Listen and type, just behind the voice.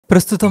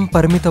ప్రస్తుతం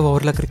పరిమిత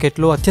ఓవర్ల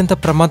క్రికెట్లో అత్యంత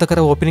ప్రమాదకర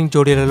ఓపెనింగ్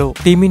జోడీలలో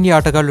టీమిండియా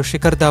ఆటగాళ్లు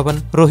శిఖర్ ధావన్,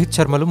 రోహిత్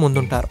శర్మలు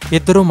ముందుంటారు.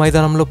 ఇద్దరూ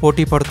మైదానంలో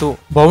పోటీ పడుతూ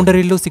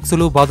బౌండరీలు,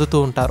 సిక్సులు బాదుతూ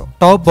ఉంటారు.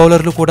 టాప్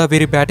బౌలర్లు కూడా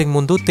వీరి బ్యాటింగ్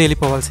ముందు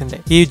తేలిపోవాల్సిందే.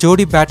 ఈ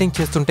జోడీ బ్యాటింగ్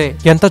చేస్తుంటే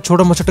ఎంత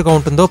చూడముచ్చటగా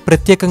ఉంటుందో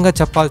ప్రత్యేకంగా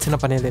చెప్పాల్సిన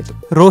పనే లేదు.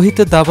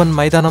 రోహిత్, ధావన్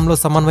మైదానంలో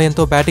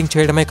సమన్వయంతో బ్యాటింగ్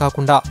చేయడమే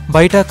కాకుండా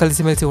బయట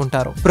కలిసిమెలిసి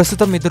ఉంటారు.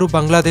 ప్రస్తుతం ఇద్దరు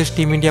బంగ్లాదేశ్,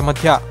 టీమిండియా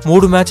మధ్య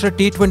 3 మ్యాచ్ల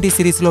T20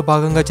 సిరీస్ లో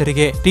భాగంగా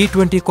జరిగే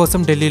T20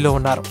 కోసం ఢిల్లీలో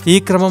ఉన్నారు. ఈ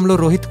క్రమంలో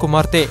రోహిత్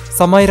కుమార్తె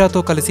సమైరాతో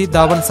కలిసి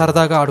ధావన్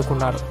సరదాగా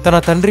ఆడుకున్నాడు. తన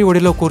తండ్రి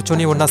ఒడిలో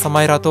కూర్చొని ఉన్న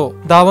సమైరాతో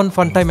ధావన్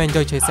ఫన్ టైం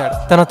ఎంజాయ్ చేశాడు.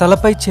 తన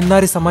తలపై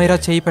చిన్నారి సమైరా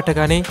చేయి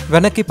పెట్టగానే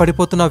వెనక్కి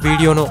పడిపోతున్న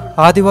వీడియోను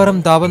ఆదివారం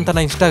ధావన్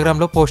తన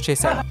ఇన్స్టాగ్రామ్ లో పోస్ట్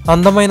చేశాడు.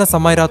 అందమైన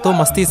సమైరాతో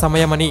మస్తీ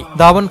సమయమని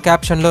ధావన్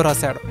క్యాప్షన్ లో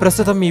రాశాడు.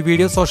 ప్రస్తుతం ఈ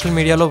వీడియో సోషల్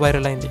మీడియాలో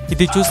వైరల్ అయింది.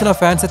 ఇది చూసిన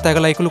ఫ్యాన్స్ తెగ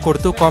లైకులు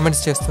కొడుతూ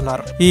కామెంట్స్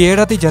చేస్తున్నారు. ఈ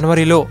ఏడాది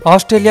జనవరిలో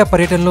ఆస్ట్రేలియా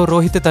పర్యటనలో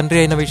రోహిత్ తండ్రి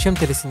అయిన విషయం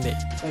తెలిసిందే.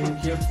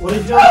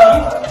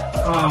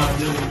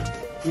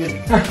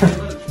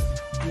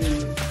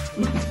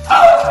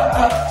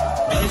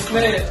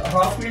 इसमें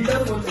हाफ लीटर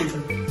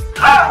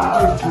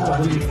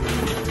 1 लीटर